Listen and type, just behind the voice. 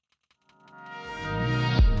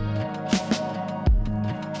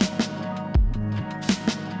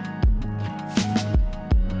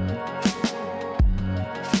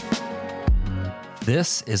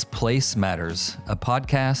This is Place Matters, a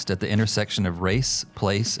podcast at the intersection of race,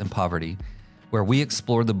 place, and poverty, where we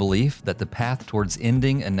explore the belief that the path towards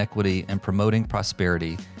ending inequity and promoting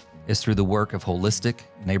prosperity is through the work of holistic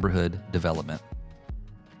neighborhood development.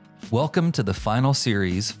 Welcome to the final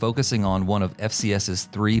series focusing on one of FCS's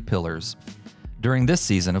 3 pillars. During this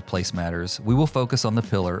season of Place Matters, we will focus on the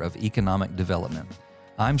pillar of economic development.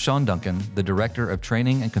 I'm Sean Duncan, the Director of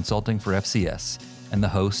Training and Consulting for FCS, and the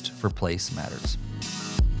host for Place Matters.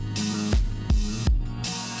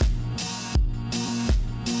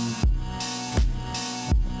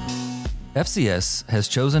 FCS has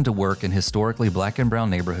chosen to work in historically black and brown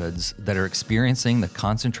neighborhoods that are experiencing the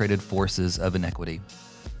concentrated forces of inequity.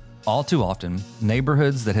 All too often,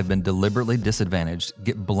 neighborhoods that have been deliberately disadvantaged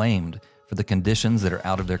get blamed for the conditions that are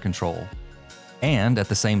out of their control. And at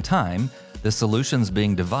the same time, the solutions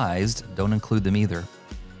being devised don't include them either.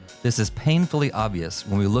 This is painfully obvious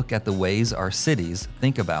when we look at the ways our cities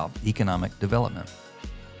think about economic development.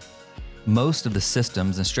 Most of the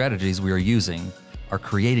systems and strategies we are using are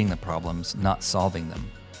creating the problems, not solving them.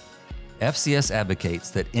 FCS advocates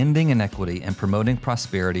that ending inequity and promoting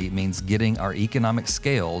prosperity means getting our economic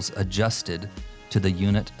scales adjusted to the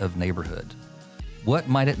unit of neighborhood. What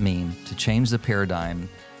might it mean to change the paradigm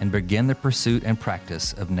and begin the pursuit and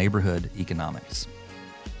practice of neighborhood economics?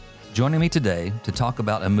 Joining me today to talk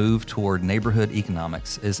about a move toward neighborhood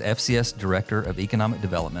economics is FCS Director of Economic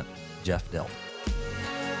Development, Jeff Delp.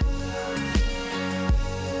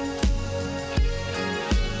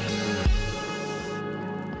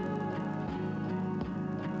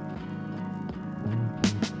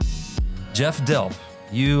 Jeff Delp,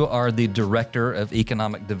 you are the Director of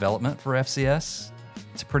Economic Development for FCS.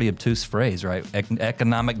 It's a pretty obtuse phrase, right?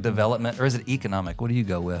 Economic development, or is it economic? What do you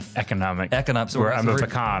go with? Economic. Economic. So I'm a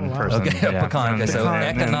pecan person. Okay, yeah. pecan. Okay, so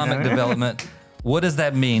economic development. What does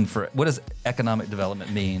that mean what does economic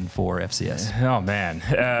development mean for FCS? Oh, man.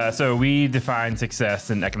 So we define success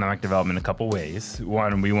in economic development in a couple ways.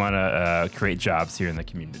 One, we want to create jobs here in the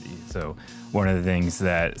community. So one of the things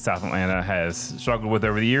that South Atlanta has struggled with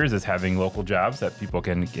over the years is having local jobs that people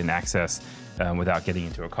can access without getting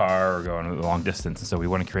into a car or going a long distance. And so we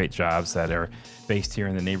want to create jobs that are based here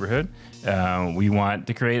in the neighborhood. We want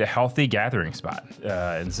to create a healthy gathering spot.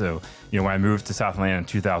 And so, when I moved to South Atlanta in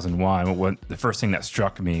 2001, the first thing that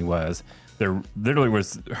struck me was there literally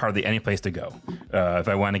was hardly any place to go. If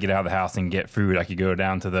I wanted to get out of the house and get food, I could go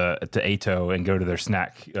down to Ato and go to their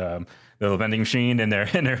snack little vending machine in their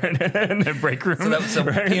break room. So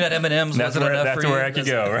right? Peanut M&Ms wasn't enough that's for you? Where I could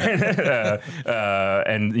go, right?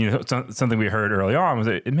 And something we heard early on was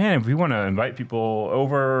that, man, if we want to invite people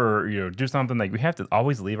over or do something, like we have to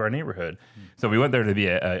always leave our neighborhood. So we went there to be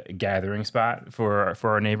a gathering spot for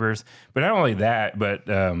our neighbors. But not only that, but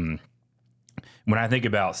when I think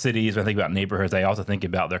about cities, when I think about neighborhoods, I also think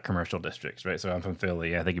about their commercial districts, right? So I'm from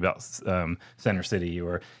Philly. I think about Center City,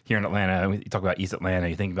 or here in Atlanta, you talk about East Atlanta,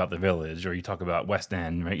 you think about the Village, or you talk about West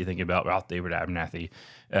End, right? You think about Ralph David Abernathy.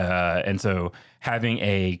 And so having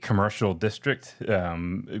a commercial district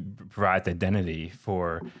provides identity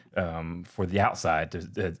for the outside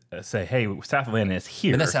to say, hey, South Atlanta is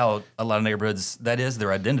here. And that's how a lot of neighborhoods, that is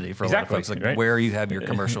their identity for a lot of folks, like right? Where you have your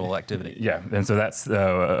commercial activity. Yeah, and so that's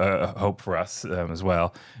a hope for us as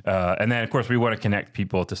well. And then, of course, we want to connect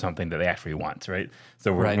people to something that they actually want, right?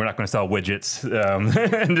 So we're not going to sell widgets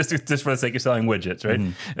just for the sake of selling widgets, right?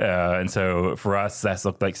 Mm-hmm. And so for us, that's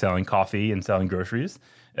looked like selling coffee and selling groceries.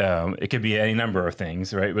 It could be any number of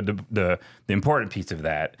things, right? But the important piece of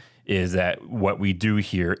that is that what we do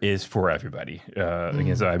here is for everybody.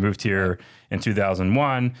 Again, so I moved here in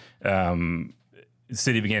 2001. The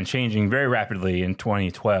city began changing very rapidly in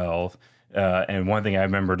 2012. And one thing I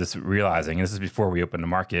remember just realizing, and this is before we opened the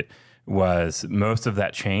market, was most of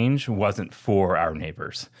that change wasn't for our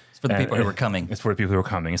neighbors. It's for the people who were coming. It's for the people who were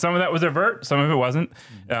coming. And some of that was overt, some of it wasn't,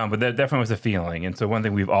 but that definitely was a feeling. And so one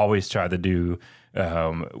thing we've always tried to do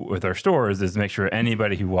with our stores is make sure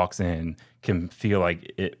anybody who walks in can feel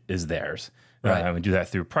like it is theirs. Right. We do that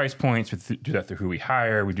through price points. We do that through who we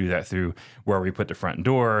hire. We do that through where we put the front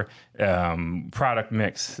door, product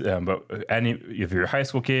mix. But if you're a high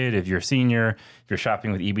school kid, if you're a senior, if you're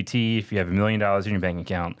shopping with EBT, if you have $1 million in your bank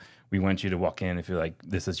account, we want you to walk in and feel like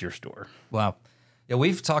this is your store. Wow. Yeah,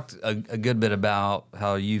 we've talked a good bit about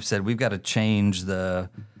how you've said we've got to change the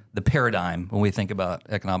paradigm when we think about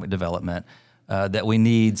economic development. That we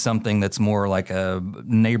need something that's more like a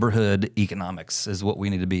neighborhood economics is what we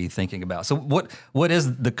need to be thinking about. So what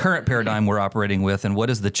is the current paradigm we're operating with, and what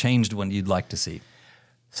is the changed one you'd like to see?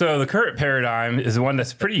 So the current paradigm is one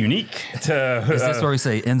that's pretty unique to. Is this where we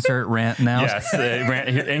say insert rant now? Yes,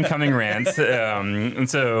 incoming rants. And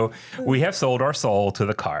so we have sold our soul to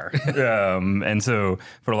the car. And so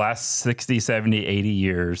for the last 60, 70, 80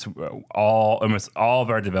 years, almost all of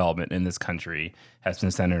our development in this country has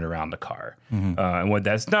been centered around the car. And what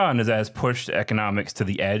that's done is that has pushed economics to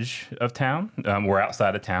the edge of town. We're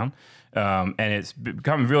outside of town. And it's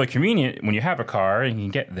become really convenient when you have a car and you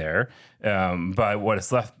can get there. But what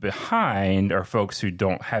is left behind are folks who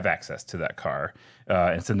don't have access to that car.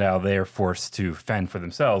 And so now they're forced to fend for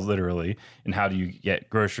themselves, literally. And how do you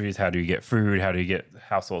get groceries? How do you get food? How do you get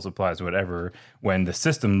household supplies, whatever, when the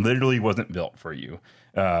system literally wasn't built for you?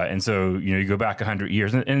 And so, you go back 100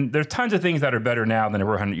 years, and there's tons of things that are better now than there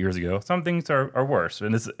were 100 years ago. Some things are worse.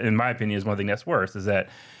 And this, in my opinion, is one thing that's worse, is that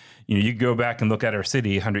you go back and look at our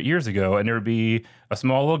city 100 years ago, and there would be a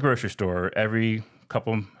small little grocery store every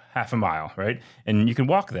half a mile, right? And you can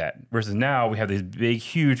walk that. Versus now, we have these big,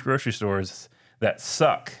 huge grocery stores that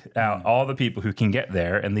suck out all the people who can get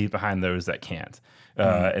there and leave behind those that can't.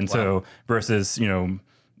 So versus,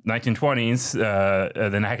 1920s,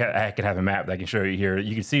 then I could have a map that I can show you here.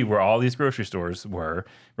 You can see where all these grocery stores were,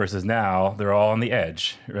 versus now they're all on the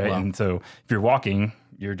edge, right? Wow. And so if you're walking,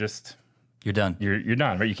 you're done. You're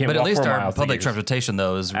done, right? You can't. But walk at least our public transportation,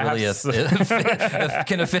 though, is really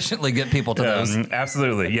can efficiently get people to those.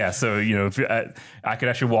 Absolutely, yeah. So if I could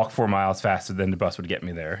actually walk 4 miles faster than the bus would get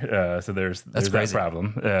me there. So there's that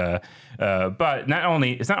problem. But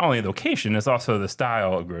it's not only the location; it's also the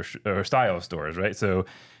style of style of stores, right? So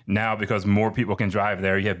now, because more people can drive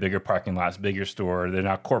there, you have bigger parking lots, bigger store. They're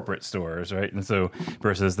now corporate stores, right? And so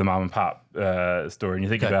versus the mom and pop store, and you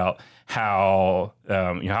think about how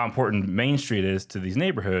how important Main Street is to these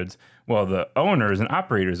neighborhoods. Well, the owners and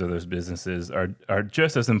operators of those businesses are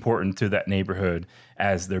just as important to that neighborhood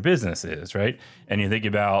as their business is, right? And you think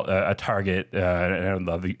about a Target,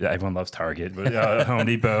 everyone loves Target, but Home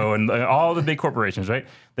Depot and all the big corporations, right?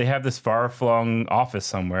 They have this far-flung office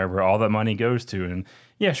somewhere where all that money goes to, and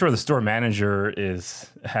yeah, sure, the store manager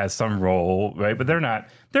has some role, right? But they're not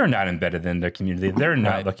embedded in their community. They're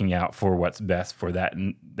not looking out for what's best for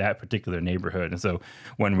that particular neighborhood. And so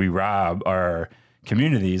when we rob our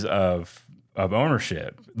communities of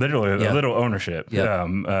ownership, literally a little ownership,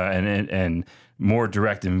 and more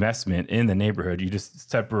direct investment in the neighborhood, you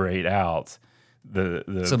just separate out the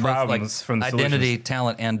problems from the identity, solutions.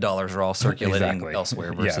 Talent, and dollars are all circulating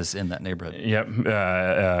elsewhere versus in that neighborhood. Yep.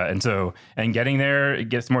 And getting there, it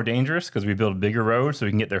gets more dangerous because we build bigger roads so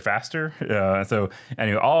we can get there faster. So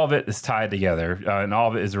anyway, all of it is tied together, and all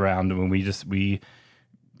of it is around when we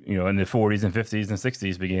in the 40s and 50s and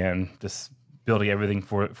 60s began just building everything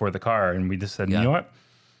for the car, and we just said, you know what?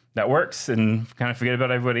 That works, and kind of forget about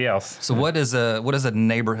everybody else. So what is a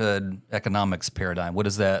neighborhood economics paradigm? What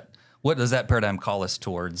does that paradigm call us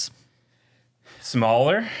towards?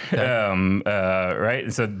 Smaller, right?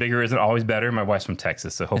 And so bigger isn't always better. My wife's from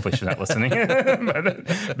Texas, so hopefully she's not listening.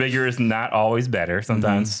 But bigger is not always better.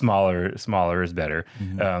 Sometimes smaller is better.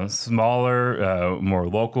 Smaller, more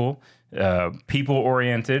local,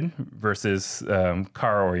 people-oriented versus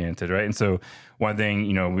car-oriented, right? And so one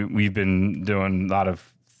thing, we've been doing a lot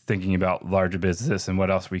of thinking about larger business and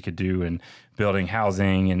what else we could do, and building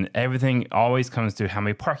housing, and everything always comes to how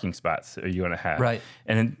many parking spots are you going to have, right?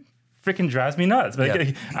 And it freaking drives me nuts. But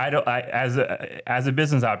as a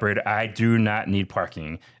business operator, I do not need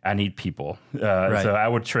parking. I need people. So I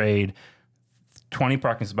would trade 20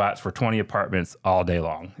 parking spots for 20 apartments all day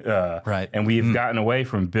long. Right. And we've gotten away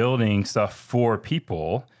from building stuff for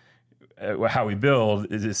people. How we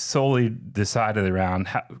build is solely decided around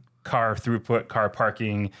car throughput, car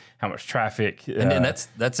parking, how much traffic. And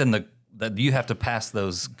that's in that you have to pass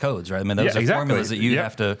those codes, right? I mean, those are formulas that you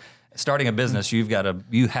have to, starting a business, you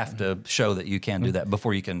have to show that you can do that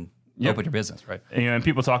before you can open your business, right? And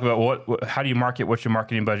people talk about how do you market? What's your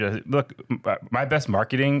marketing budget? Look, my best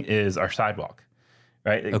marketing is our sidewalk,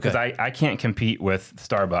 right? Because I can't compete with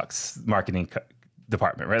Starbucks marketing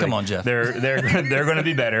department, right? Come on, Jeff. They're going to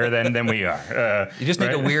be better than we are. You just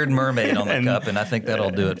need a weird mermaid on the cup, and I think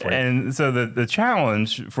that'll do it for you. And so the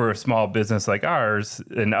challenge for a small business like ours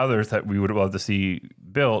and others that we would love to see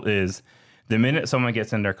built is the minute someone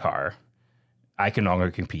gets in their car, I can no longer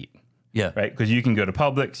compete. Yeah. Right? Because you can go to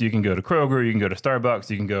Publix, you can go to Kroger, you can go to Starbucks,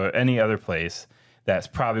 you can go to any other place that's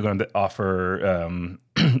probably going to offer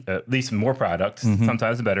at least more products,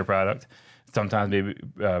 sometimes a better product, sometimes maybe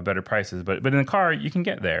better prices. But in the car, you can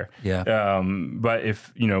get there. Yeah. But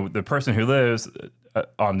if, the person who lives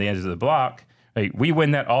on the edges of the block, we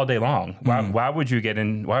win that all day long. Why would you get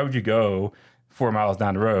in? Why would you go 4 miles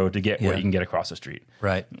down the road to get what you can get across the street.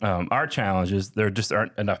 Right. Our challenge is there just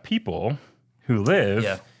aren't enough people who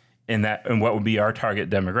live in what would be our target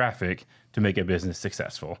demographic to make a business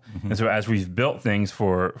successful. And so as we've built things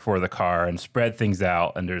for the car and spread things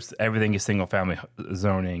out, and everything is single family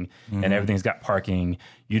zoning and everything's got parking,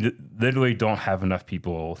 you literally don't have enough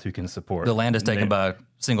people who can support. The land is taken by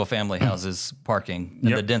single family houses, parking,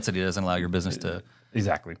 and the density doesn't allow your business to.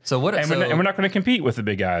 Exactly. So what? We're not going to compete with the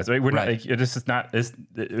big guys. Right? We're not. Like,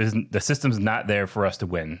 the system's not there for us to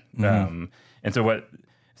win. And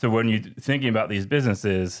so when you're thinking about these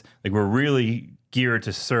businesses, like we're really geared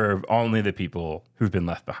to serve only the people who've been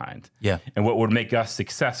left behind. Yeah. And what would make us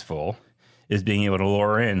successful is being able to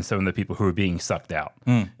lure in some of the people who are being sucked out.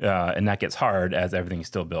 And that gets hard as everything's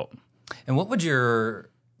still built. And what would your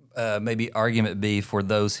maybe argument be for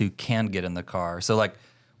those who can get in the car? So like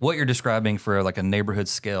what you're describing for like a neighborhood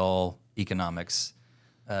scale economics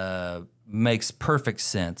makes perfect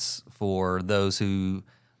sense for those who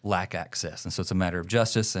lack access. And so it's a matter of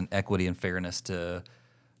justice and equity and fairness to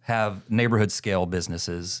have neighborhood scale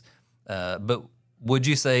businesses. But would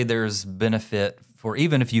you say there's benefit for,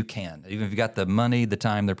 even if you got the money, the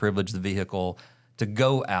time, the privilege, the vehicle to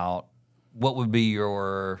go out, what would be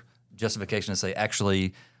your justification to say,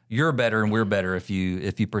 actually, you're better and we're better if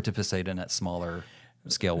you participate in that smaller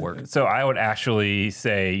scale work? So I would actually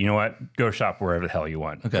say, you know what, go shop wherever the hell you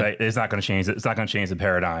want. Okay. Right? It's not going to change it. It's not going to change the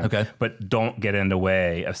paradigm. Okay. But don't get in the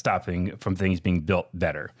way of stopping from things being built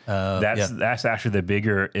better. That's actually the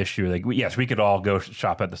bigger issue. Like, we could all go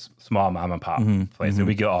shop at the small mom and pop place, and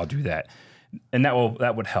we could all do that. And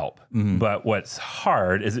that would help. But what's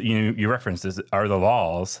hard is, you referenced are the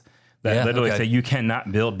laws that literally say you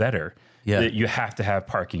cannot build better. Yeah. You have to have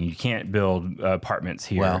parking. You can't build apartments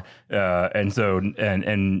here. Wow. And so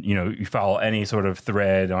you follow any sort of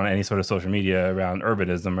thread on any sort of social media around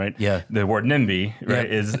urbanism, right? Yeah. The word NIMBY, right,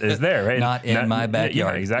 is there, right? Not in my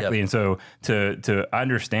backyard. Yeah, exactly. Yep. And so to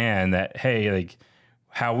understand that, hey, like,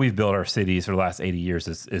 how we've built our cities for the last 80 years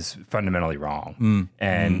is fundamentally wrong.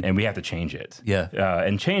 And we have to change it. Yeah.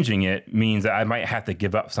 And changing it means that I might have to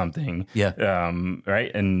give up something. Yeah.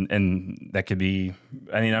 Right. And that could be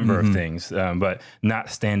any number of things, but not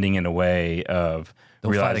standing in a way of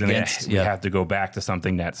realizing that we have to go back to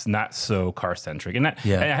something that's not so car centric.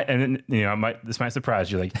 And this might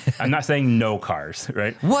surprise you. Like, I'm not saying no cars,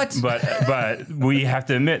 right? What? But we have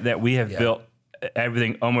to admit that we have built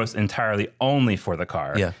everything almost entirely only for the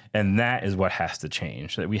car. Yeah. And that is what has to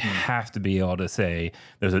change. That we have to be able to say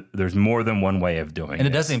there's more than one way of doing it. And it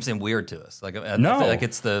doesn't even seem weird to us. Like, I feel like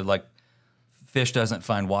it's fish doesn't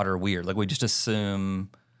find water weird. Like, we just assume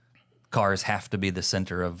cars have to be the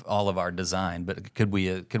center of all of our design. But could we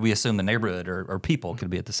assume the neighborhood or people could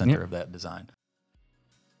be at the center of that design?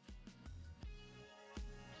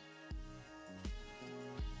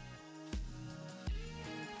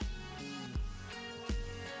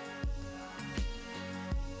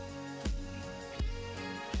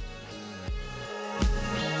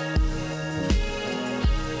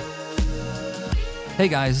 Hey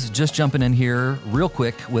guys, just jumping in here real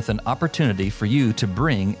quick with an opportunity for you to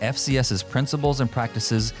bring FCS's principles and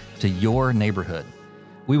practices to your neighborhood.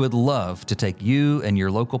 We would love to take you and your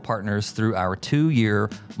local partners through our 2-year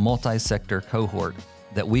multi-sector cohort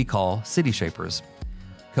that we call City Shapers.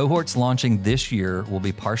 Cohorts launching this year will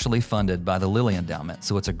be partially funded by the Lilly Endowment,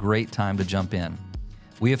 so it's a great time to jump in.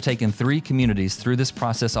 We have taken 3 communities through this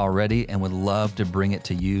process already and would love to bring it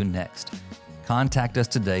to you next. Contact us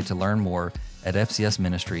today to learn more at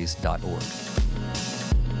fcsministries.org.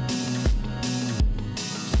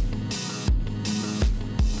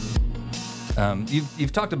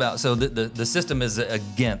 You've talked about, so the system is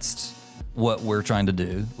against what we're trying to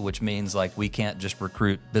do, which means like we can't just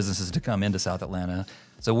recruit businesses to come into South Atlanta.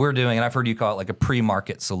 So we're doing, and I've heard you call it like a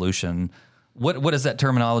pre-market solution. What does that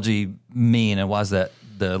terminology mean, and why is that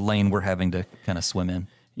the lane we're having to kind of swim in?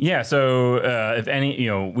 Yeah, so if any,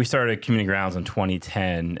 we started Community Grounds in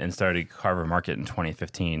 2010 and started Carver Market in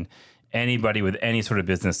 2015. Anybody with any sort of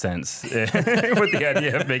business sense with the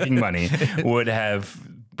idea of making money would have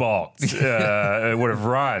balked, would have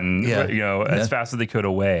run, as fast as they could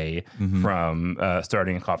away from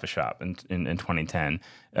starting a coffee shop in 2010.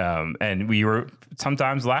 And we were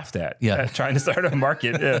sometimes laughed at trying to start a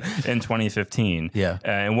market in 2015. Yeah.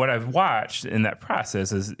 And what I've watched in that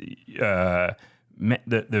process is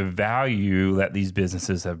the value that these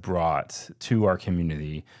businesses have brought to our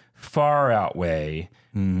community far outweigh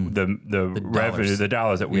the revenue, the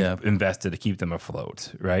dollars that we've invested to keep them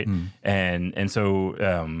afloat, right? And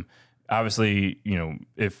so obviously,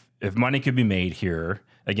 if money could be made here,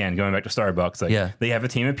 again, going back to Starbucks, like they have a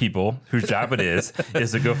team of people whose job it is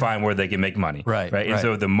to go find where they can make money. Right. And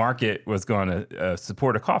so the market was going to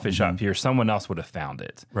support a coffee shop here. Someone else would have found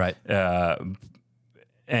it. Right.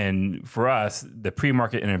 And for us, the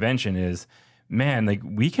pre-market intervention is, man, like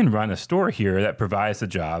we can run a store here that provides the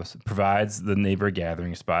jobs, provides the neighbor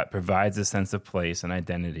gathering spot, provides a sense of place and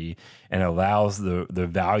identity, and allows the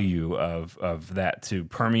value of that to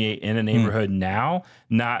permeate in a neighborhood now,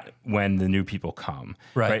 not when the new people come.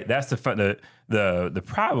 Right. That's the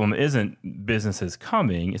problem isn't businesses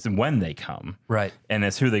coming, it's when they come. Right. And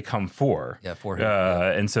it's who they come for. Yeah, for him.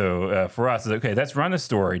 And so for us, it's okay, let's run a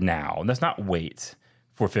store now. Let's not wait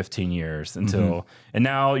for 15 years until, and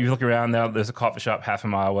now you look around now, there's a coffee shop half a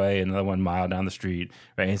mile away, another 1 mile down the street,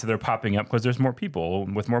 right? And so they're popping up because there's more people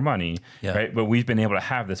with more money, right? But we've been able to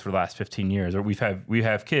have this for the last 15 years, or we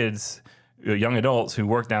have kids, young adults who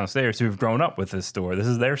work downstairs who've grown up with this store. This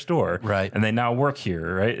is their store, right? And they now work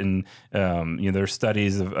here, right? And there's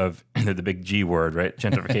studies of the big G word, right?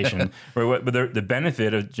 Gentrification. But the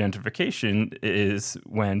benefit of gentrification is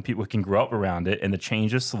when people can grow up around it, and the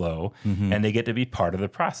change is slow, and they get to be part of the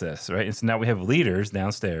process, right? And so now we have leaders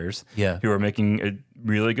downstairs who are making a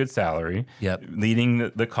really good salary,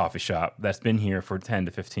 leading the coffee shop that's been here for 10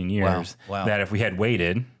 to 15 years. Wow. That if we had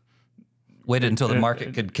waited until the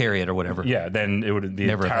market could carry it or whatever. Yeah, then it would be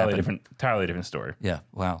an entirely different story. Yeah,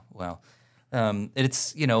 wow.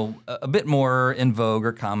 It's, a bit more in vogue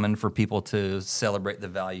or common for people to celebrate the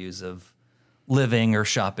values of living or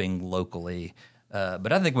shopping locally.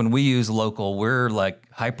 But I think when we use local, we're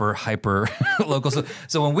like hyper local.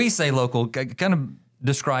 So when we say local, kind of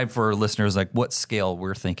describe for listeners like what scale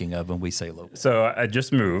we're thinking of when we say local. So I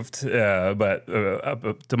just moved, but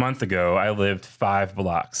a month ago, I lived 5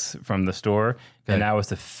 blocks from the store, and I was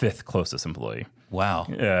the 5th closest employee. Wow.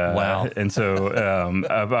 Wow. And so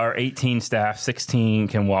of our 18 staff, 16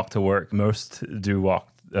 can walk to work. Most do walk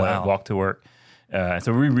to work.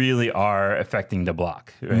 So we really are affecting the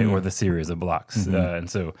block, right? Or the series of blocks. And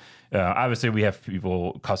so obviously we have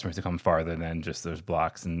customers who come farther than just those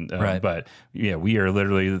blocks. But we are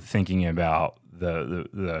literally thinking about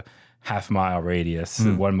the half-mile radius,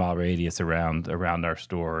 1 mile radius around our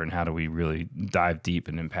store, and how do we really dive deep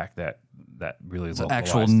and impact that really so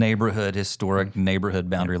actual neighborhood, historic neighborhood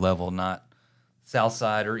boundary level, not South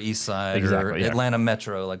Side or East Side or Atlanta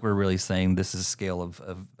Metro. Like we're really saying this is scale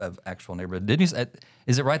of actual neighborhood. Is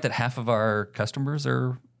it right that half of our customers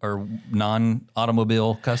are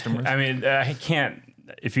non-automobile customers? I mean, I can't.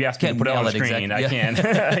 If you ask me to put it on the screen, I can't.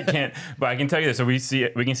 I can't. But I can tell you this: so we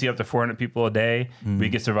can see up to 400 people a day. We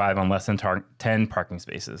can survive on less than 10 parking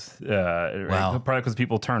spaces. Wow! Probably because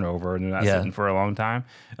people turn over and they're not sitting for a long time.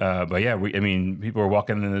 But people are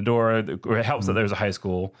walking in the door. It helps that there's a high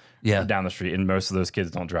school down the street, and most of those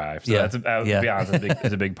kids don't drive. So that's, to be honest,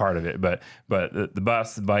 it's a big part of it. But the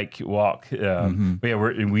bus, the bike, walk.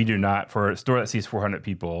 But we do not, for a store that sees 400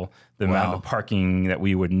 people. The amount of parking that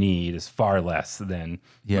we would need is far less than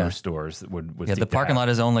most stores would. Yeah, the parking lot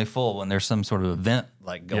is only full when there's some sort of event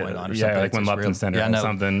like going on or something. Yeah, like when Lupton Center or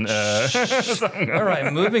something. All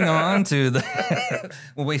right, moving on to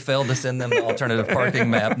when we failed to send them the alternative parking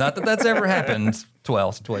map. Not that that's ever happened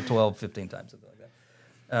 12, 15 times, something like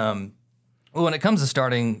that. Well, when it comes to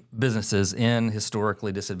starting businesses in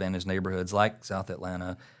historically disadvantaged neighborhoods like South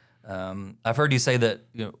Atlanta, I've heard you say that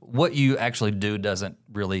what you actually do doesn't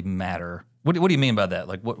really matter. What do you mean by that?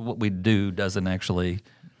 Like what we do doesn't actually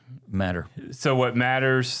matter? So what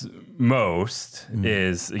matters most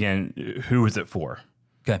is, again, who is it for?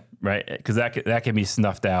 Okay. Right? Because that can be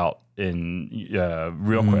snuffed out in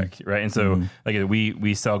real quick, right? And so like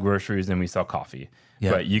we sell groceries and we sell coffee,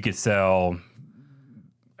 but you could sell,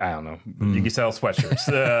 I don't know. You can sell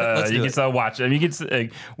sweatshirts. You can sell watches. I mean, you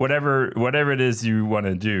can whatever it is you want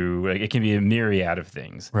to do. Like, it can be a myriad of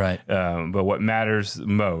things. Right. But what matters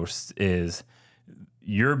most is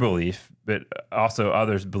your belief, but also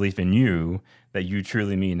others' belief in you that you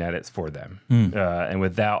truly mean that it's for them. And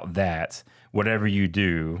without that, whatever you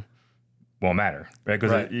do won't matter, right?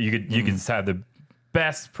 Because you could have the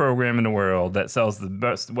best program in the world that sells the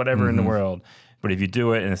best whatever in the world, but if you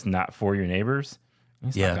do it and it's not for your neighbors.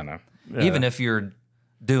 It's not gonna, even if you're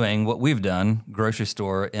doing what we've done, grocery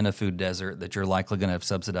store in a food desert that you're likely going to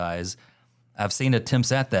subsidize. I've seen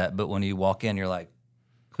attempts at that, but when you walk in, you're like,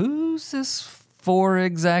 who's this for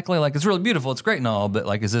exactly? Like, it's really beautiful, it's great and all, but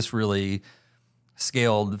like, is this really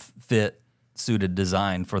scaled, fit, suited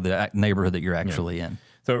design for the neighborhood that you're actually in?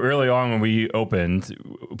 So early on when we opened,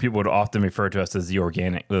 people would often refer to us as the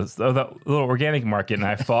little organic market, and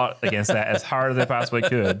I fought against that as hard as I possibly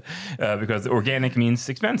could because organic means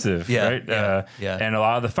expensive, right? And a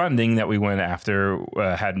lot of the funding that we went after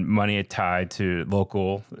had money tied to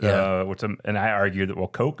local, and I argued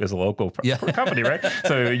that Coke is a local company, right?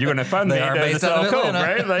 So you're going to fund me to sell Coke,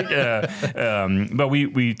 right? But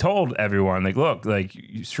we told everyone look,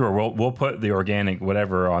 sure, we'll put the organic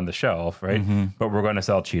whatever on the shelf, right? But we're going to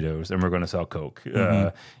sell Cheetos and we're going to sell Coke,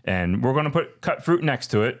 and we're going to put cut fruit next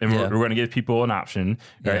to it, and we're going to give people an option,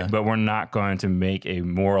 right? But we're not going to make a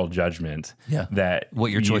moral judgment that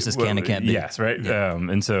what your choices can and can't be. Yes, right.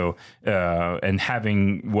 And so and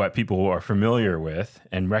having what people are familiar with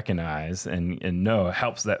and recognize and know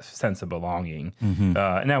helps that sense of belonging.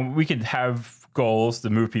 Now we could have goals to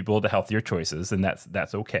move people to healthier choices, and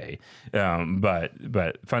that's okay.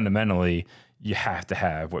 But fundamentally, you have to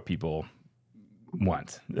have what people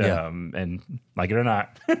want. And like it or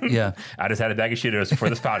not, I just had a bag of Cheetos before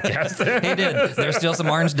this podcast. He did. There's still some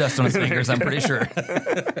orange dust on his fingers, I'm pretty sure.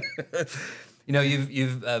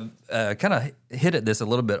 You've kind of hit at this a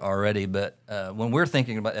little bit already, but when we're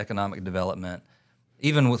thinking about economic development,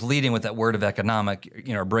 even with leading with that word of economic,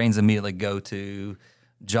 our brains immediately go to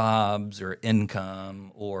jobs or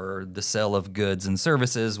income or the sale of goods and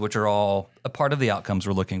services, which are all a part of the outcomes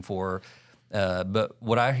we're looking for. But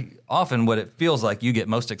what it feels like you get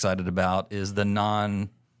most excited about is the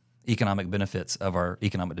non-economic benefits of our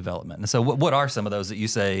economic development. And so what are some of those that you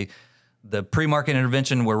say the pre-market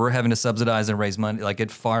intervention where we're having to subsidize and raise money,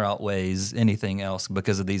 it far outweighs anything else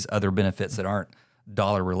because of these other benefits that aren't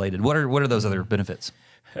dollar related? What are those other benefits?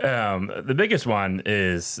 The biggest one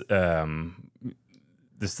is the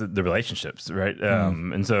relationships, right?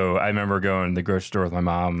 And so I remember going to the grocery store with my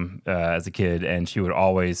mom as a kid, and she would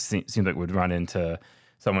always seem like would run into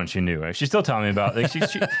someone she knew. She's still telling me about her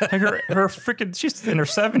freaking. She's in her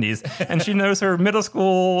 70s, and she knows her middle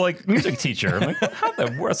school music teacher. I'm like, how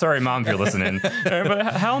the world? Sorry, mom, if you're listening.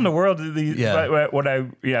 But how in the world did these? What I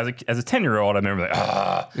as a 10-year-old, I remember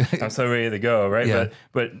I'm so ready to go, right? Yeah.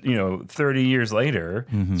 But 30 years later,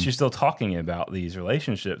 she's still talking about these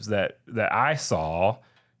relationships that I saw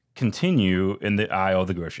continue in the aisle of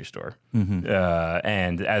the grocery store.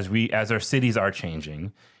 And as our cities are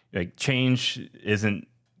changing, change isn't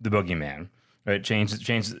the boogeyman, right? Change.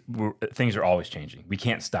 Things are always changing. We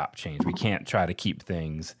can't stop change. We can't try to keep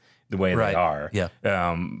things the way they are. Yeah.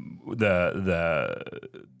 The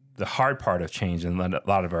hard part of change in a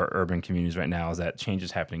lot of our urban communities right now is that change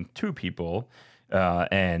is happening to people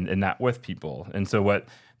and not with people. And so what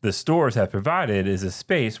the stores have provided is a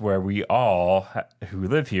space where we all who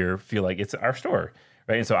live here feel like it's our store.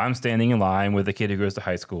 Right. And so I'm standing in line with a kid who goes to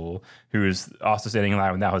high school, who's also standing in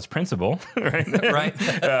line with now his principal, right?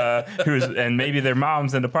 And maybe their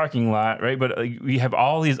mom's in the parking lot, right? But we have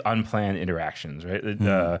all these unplanned interactions, right?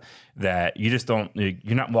 That you just don't,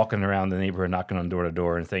 you're not walking around the neighborhood, knocking on door to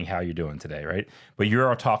door and saying, how you doing today, right? But you're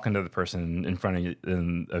all talking to the person in front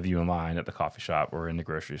of you in line at the coffee shop or in the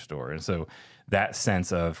grocery store. And so that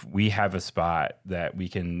sense of we have a spot that we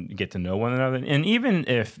can get to know one another. And even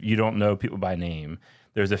if you don't know people by name,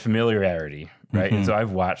 there's a familiarity, right? And so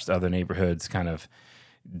I've watched other neighborhoods kind of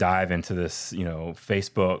dive into this,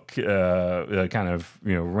 Facebook kind of,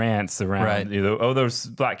 rants around, those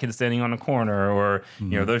black kids standing on the corner or,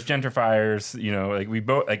 those gentrifiers,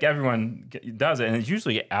 everyone does it. And it's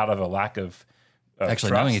usually out of a lack of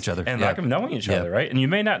actually knowing each other and lack of knowing each other, right? And you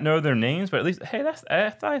may not know their names, but at least, hey,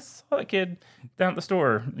 I saw that kid down at the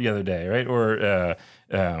store the other day, right? Or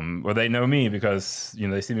they know me because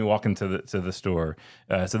they see me walking to the store.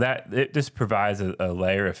 So that it just provides a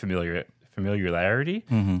layer of familiarity,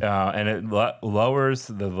 and it lowers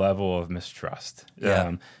the level of mistrust.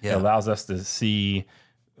 It allows us to see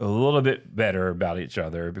a little bit better about each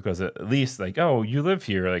other because at least oh, you live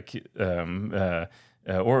here,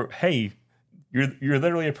 or hey, you're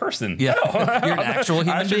literally a person. Yeah, you're an actual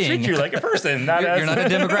human I should being. treat you like a person. You're not a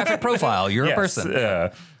demographic profile. You're a person.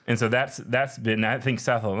 And so that's been. I think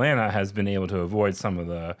South Atlanta has been able to avoid some of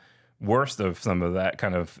the worst of some of that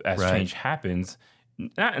kind of as change happens.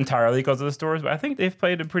 Not entirely because of the stores, but I think they've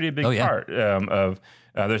played a pretty big part of.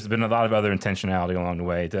 There's been a lot of other intentionality along the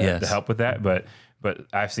way to help with that, but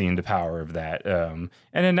I've seen the power of that. And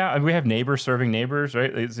then now we have neighbors serving neighbors,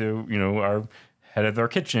 right? So our head of our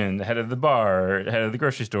kitchen, the head of the bar, head of the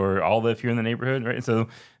grocery store, all live here in the neighborhood, right? So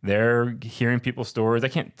they're hearing people's stories. I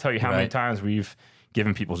can't tell you how many times we've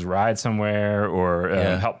given people's rides somewhere or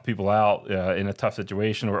helped people out in a tough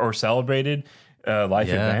situation or celebrated life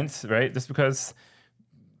events, right? Just because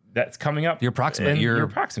that's coming up. You're proximate. You're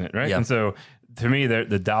proximate, right? Yeah. And so to me,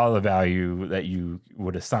 the dollar value that you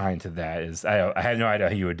would assign to that is, I had no idea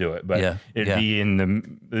how you would do it, but it'd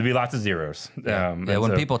be lots of zeros.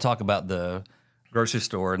 When people talk about the grocery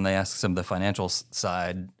store and they ask some of the financial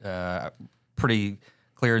side, pretty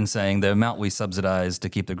clear in saying the amount we subsidize to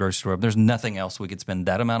keep the grocery store up, there's nothing else we could spend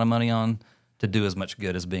that amount of money on to do as much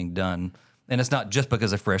good as being done. And it's not just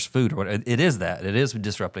because of fresh food. It is that. It is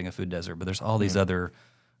disrupting a food desert, but there's all these other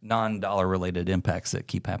non-dollar related impacts that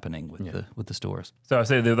keep happening with the stores. So I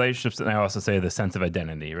say the relationships, and I also say the sense of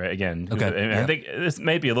identity, right? Again, I think this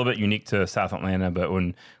may be a little bit unique to South Atlanta, but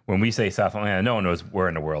when we say South Atlanta, no one knows where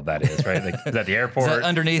in the world that is, right? Like, is that the airport? Is that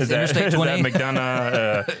underneath Interstate 20? Is that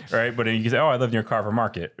McDonough, right? But you can say, oh, I live near Carver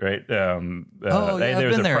Market, right? I've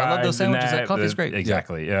been there. I love those sandwiches. That coffee's great.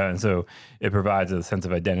 Exactly. Yeah. And so it provides a sense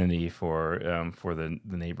of identity for the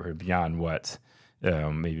neighborhood beyond what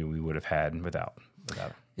maybe we would have had without it.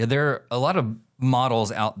 Yeah, there are a lot of models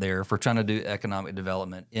out there for trying to do economic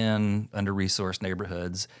development in under-resourced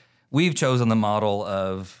neighborhoods. We've chosen the model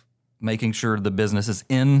of making sure the business is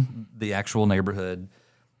in the actual neighborhood.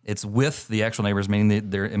 It's with the actual neighbors, meaning that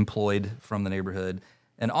they're employed from the neighborhood,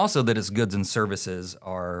 and also that its goods and services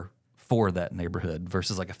are for that neighborhood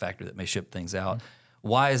versus like a factory that may ship things out.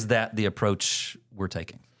 Why is that the approach we're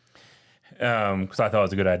taking? Because I thought it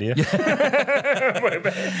was a good idea. Because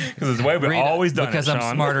it's the way we've always done because it,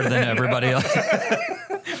 I'm smarter than everybody else.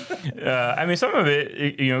 I mean, some of it,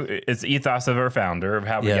 it's the ethos of our founder of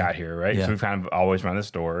how we got here, right? So we've kind of always run the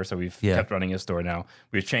store. So we've kept running a store now.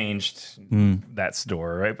 We've changed that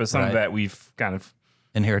store, right? But some of that we've kind of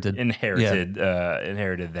inherited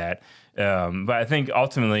that. But I think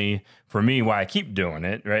ultimately, for me, why I keep doing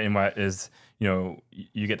it, right, and why is, you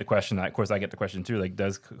get the question. Of course, I get the question too. Like,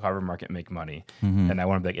 does Carver Market make money? And I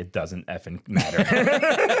want to be like, it doesn't effing matter,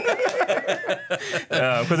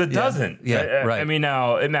 because it doesn't. Yeah, right. I mean,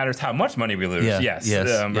 now it matters how much money we lose. Yes.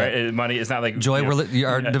 Right. Money is not like Joy.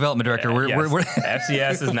 Our development director. We're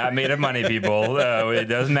FCS is not made of money, people. It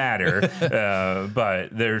does matter,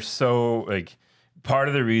 but there's part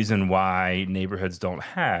of the reason why neighborhoods don't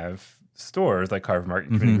have stores like Carver Market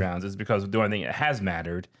Community Grounds is because the only thing that has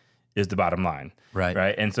mattered is the bottom line,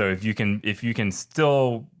 right? And so if you can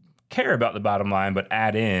still care about the bottom line, but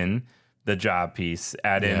add in the job piece,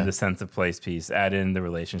 add in the sense of place piece, add in the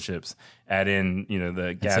relationships, add in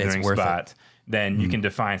the gathering spot, then you can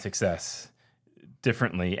define success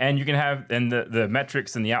differently, and you can have the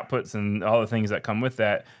metrics and the outputs and all the things that come with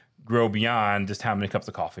that grow beyond just how many cups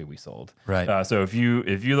of coffee we sold. Right. So if you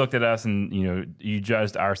looked at us and you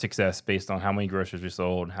judged our success based on how many groceries we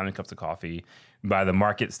sold, how many cups of coffee, by the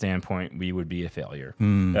market standpoint, we would be a failure.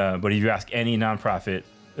 But if you ask any nonprofit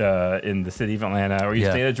in the city of Atlanta or the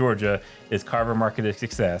state of Georgia, is Carver Market a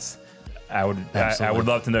success? I would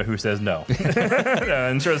love to know who says no.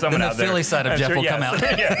 I'm sure someone out there. The Philly side of Jeff will come out.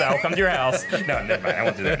 Yes, I will come to your house. No, never mind. I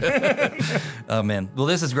won't do that. Oh, man. Well,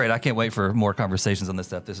 this is great. I can't wait for more conversations on this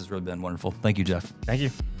stuff. This has really been wonderful. Thank you, Jeff. Thank you.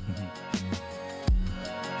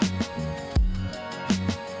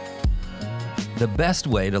 The best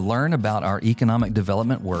way to learn about our economic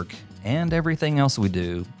development work and everything else we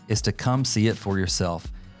do is to come see it for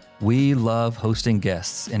yourself. We love hosting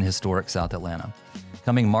guests in historic South Atlanta.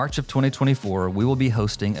 Coming March of 2024, we will be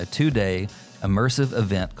hosting a 2-day immersive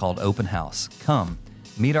event called Open House. Come,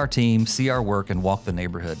 meet our team, see our work, and walk the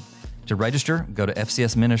neighborhood. To register, go to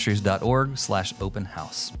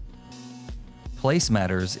fcsministries.org/openhouse. Place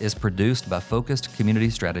Matters is produced by Focused Community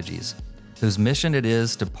Strategies, whose mission it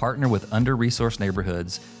is to partner with under-resourced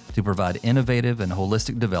neighborhoods to provide innovative and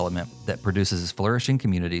holistic development that produces flourishing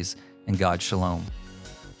communities and God's shalom.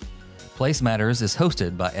 Place Matters is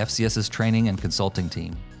hosted by FCS's training and consulting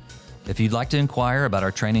team. If you'd like to inquire about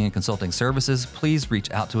our training and consulting services, please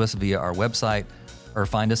reach out to us via our website or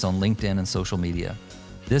find us on LinkedIn and social media.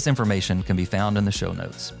 This information can be found in the show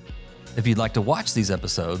notes. If you'd like to watch these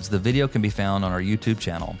episodes, the video can be found on our YouTube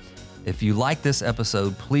channel. If you like this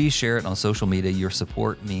episode, please share it on social media. Your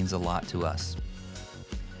support means a lot to us.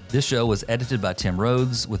 This show was edited by Tim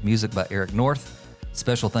Rhodes with music by Eric North.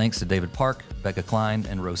 Special thanks to David Park, Becca Klein,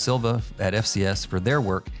 and Rose Silva at FCS for their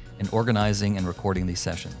work in organizing and recording these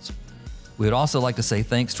sessions. We would also like to say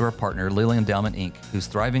thanks to our partner, Lilly Endowment, Inc., whose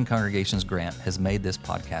Thriving Congregations grant has made this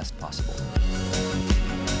podcast possible.